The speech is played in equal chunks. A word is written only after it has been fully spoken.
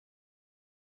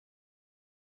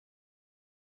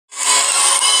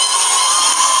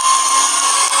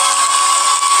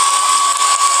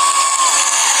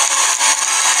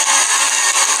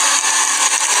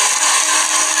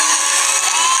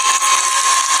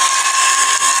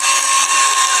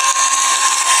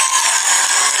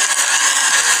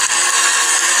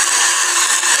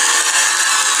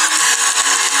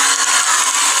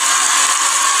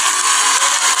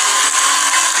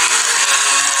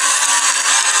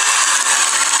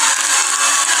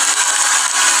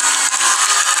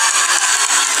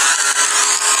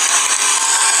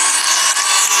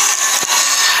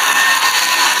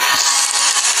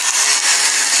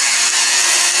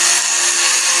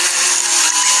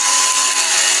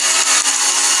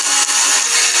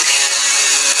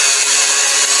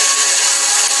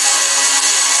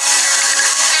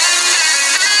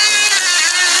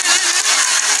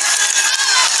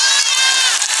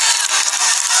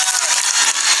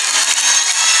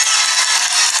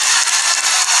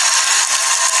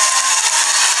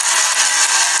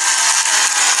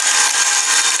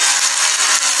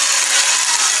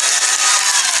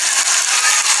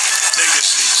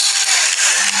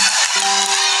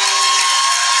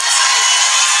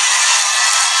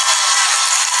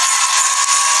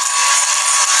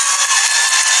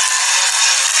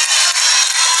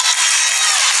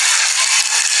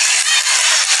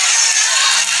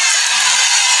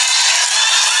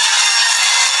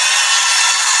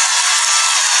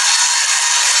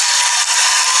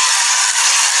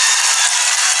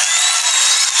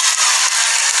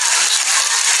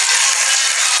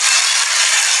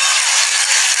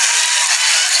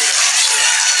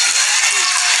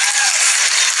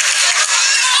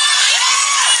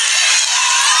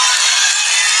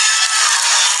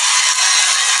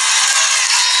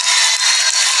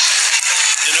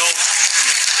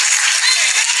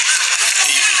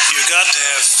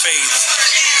have faith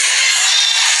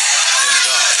in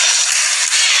God.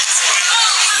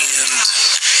 And,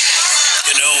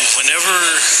 whenever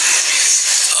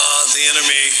the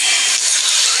enemy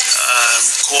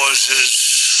causes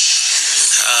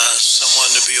someone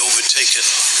to be overtaken,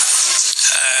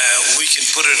 we can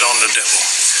put it on the devil.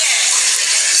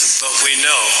 But we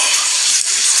know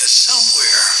that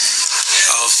somewhere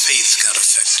our faith got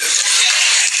affected.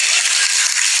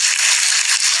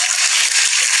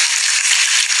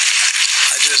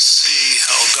 I just see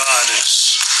how God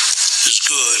is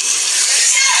good.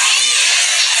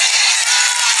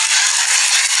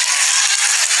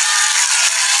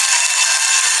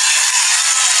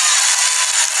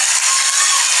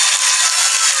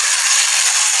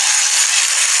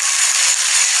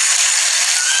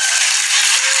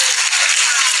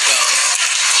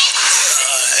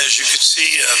 As you can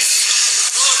see,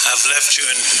 I've left you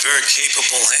in very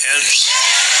capable hands.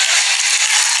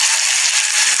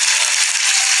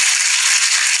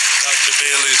 Dr.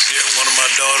 Bailey's here, one of my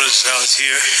daughters out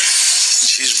here, and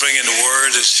she's bringing the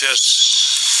word. It's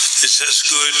just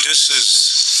good. This is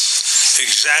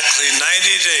exactly 90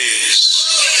 days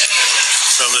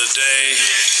from the day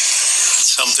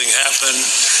something happened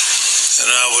and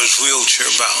I was wheelchair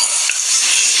bound.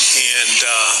 And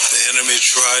the enemy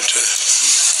tried to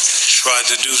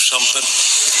do something, but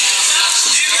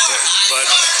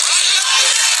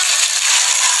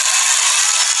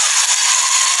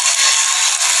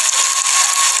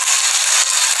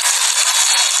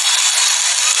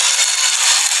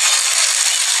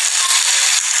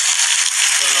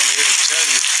I'm here to tell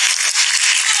you,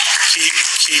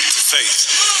 keep the faith,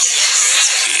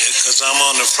 because I'm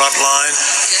on the front line.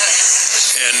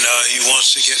 And he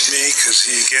wants to get me, because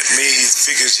he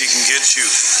figures he can get you,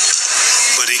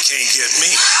 but he can't get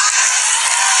me.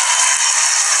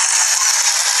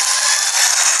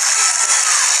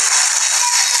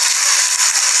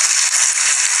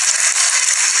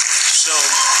 So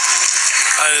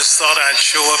I just thought I'd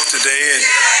show up today and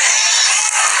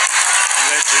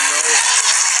let you know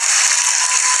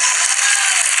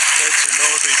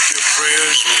that your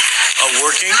prayers are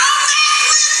working.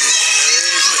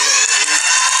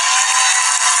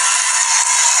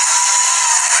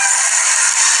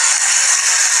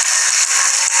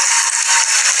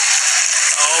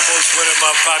 Went in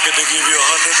my pocket to give you $100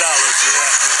 for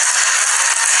that.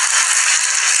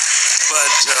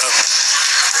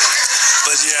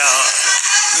 But yeah,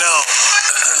 no.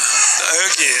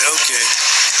 Okay.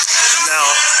 Now,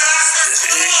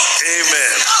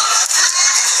 amen.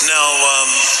 Now,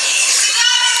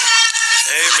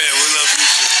 amen. We love you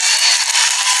too.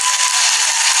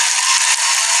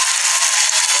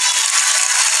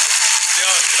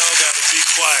 Y'all got to be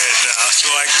quiet now so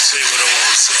I can say what I want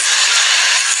to say.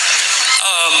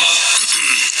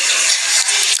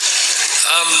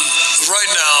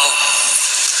 Right now,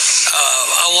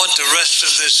 I want the rest of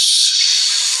this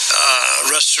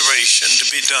restoration to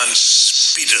be done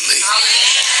speedily.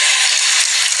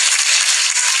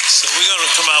 So we're going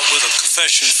to come out with a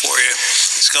confession for you.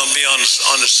 It's going to be on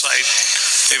the site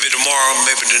maybe tomorrow,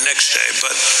 maybe the next day.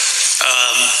 But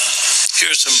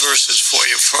here's some verses for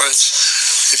you.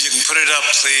 First, if you can put it up,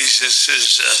 please. This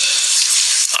is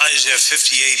Isaiah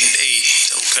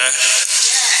 58:8. Okay?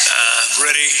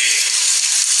 Ready?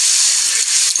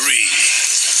 Read.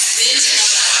 Then shall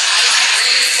thy light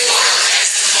break forth as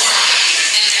the morning,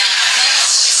 and thy health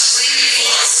shall spring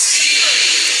forth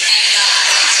speedily, and thy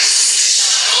righteousness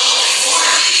shall go before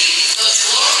thee. The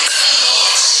glory of the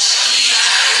Lord shall be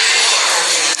thy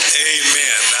reward.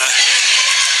 Amen.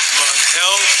 My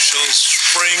health shall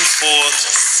spring forth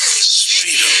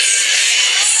speedily.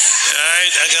 All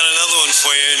right, I got another one for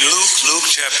you in Luke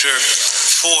chapter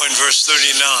 4 and verse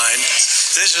 39.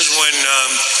 This is when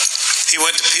he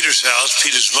went to Peter's house.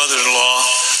 Peter's mother-in-law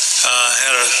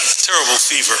had a terrible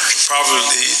fever.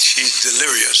 Probably she's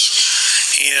delirious.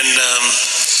 And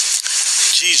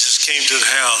Jesus came to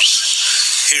the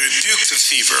house. He rebuked the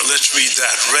fever. Let's read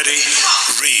that. Ready?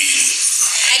 Read.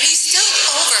 And he stood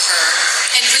over her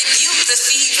and rebuked the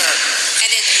fever,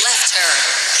 and it left her.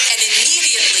 And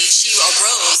immediately she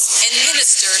arose and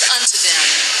ministered unto them.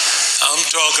 I'm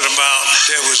talking about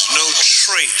there was no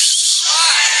trace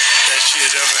that she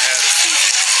had ever had a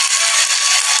fever.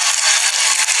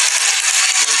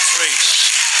 No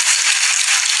trace.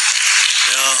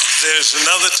 Now, there's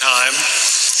another time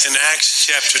in Acts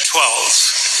chapter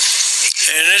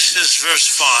 12, and this is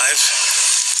verse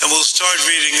 5, and we'll start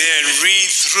reading there and read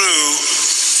through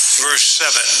verse 7.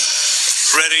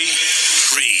 Ready?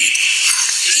 Read.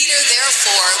 Peter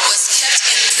therefore was kept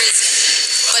in prison,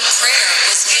 but prayer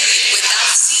was made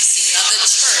without ceasing of the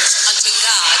church unto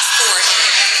God for him.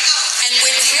 And And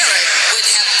when Herod would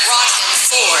have brought him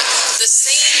forth, the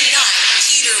same night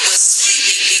Peter was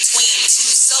sleeping between two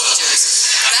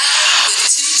soldiers, bound with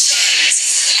two chains,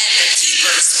 and the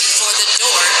keepers before the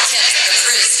door kept the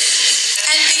prison.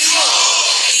 And behold,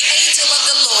 the angel of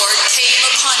the Lord came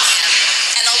upon him,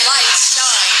 and a light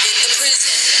shined in the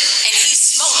prison. And he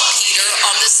smote Peter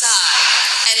on the side,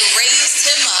 and raised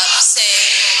him up, saying,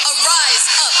 Arise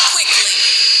up quickly.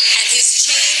 And his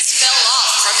chains fell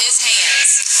off from his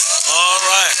hands. All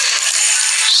right.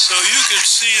 So you can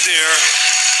see there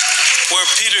where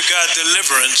Peter got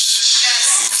deliverance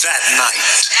that night.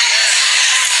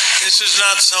 This is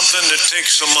not something that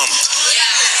takes a month.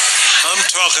 I'm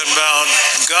talking about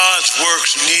God's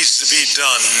works needs to be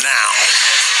done now.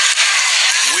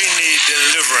 We need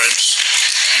deliverance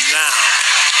now.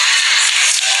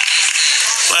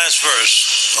 Last verse,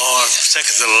 or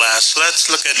second to the last. Let's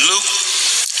look at Luke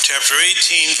chapter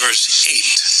 18, verse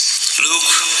 8.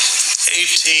 Luke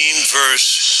 18, verse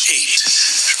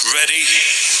 8. Ready?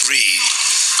 Read.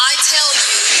 I tell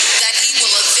you that he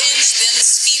will avenge them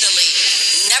speedily.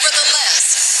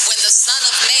 Nevertheless, when the Son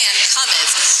of Man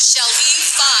cometh, shall he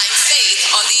find faith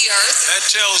on the earth? That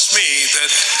tells me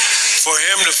that for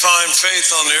him to find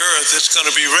faith on the earth, it's going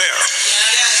to be rare.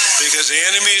 Because the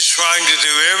enemy is trying to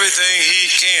do everything he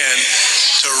can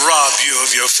to rob you of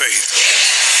your faith.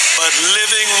 But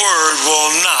living word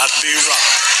will not be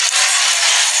robbed.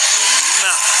 Will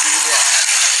not be robbed.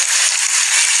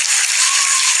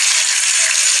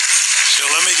 So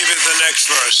let me give you the next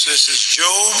verse. This is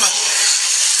Job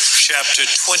chapter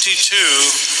 22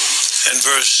 and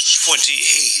verse 28.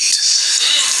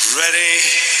 Ready?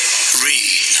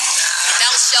 Read.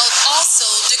 Thou shalt also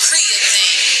decree a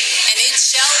thing, and it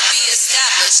shall be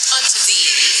established unto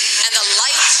thee, and the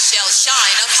light shall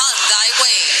shine upon thy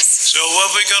ways. So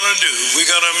what we're going to do, we're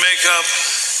going to make up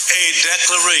a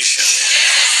declaration.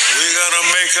 We're going to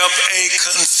make up a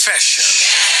confession.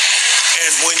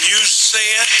 And when you say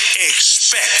it,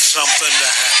 expect something to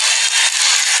happen.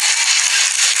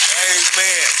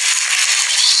 Amen.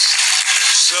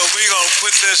 So we're going to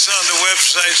put this on the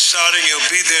website starting.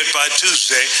 It'll be there by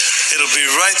Tuesday. It'll be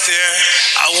right there.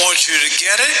 I want you to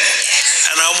get it,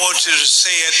 and I want you to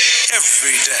say it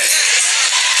every day.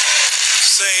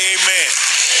 Say amen.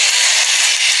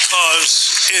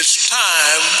 Because it's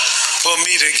time for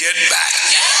me to get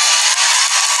back.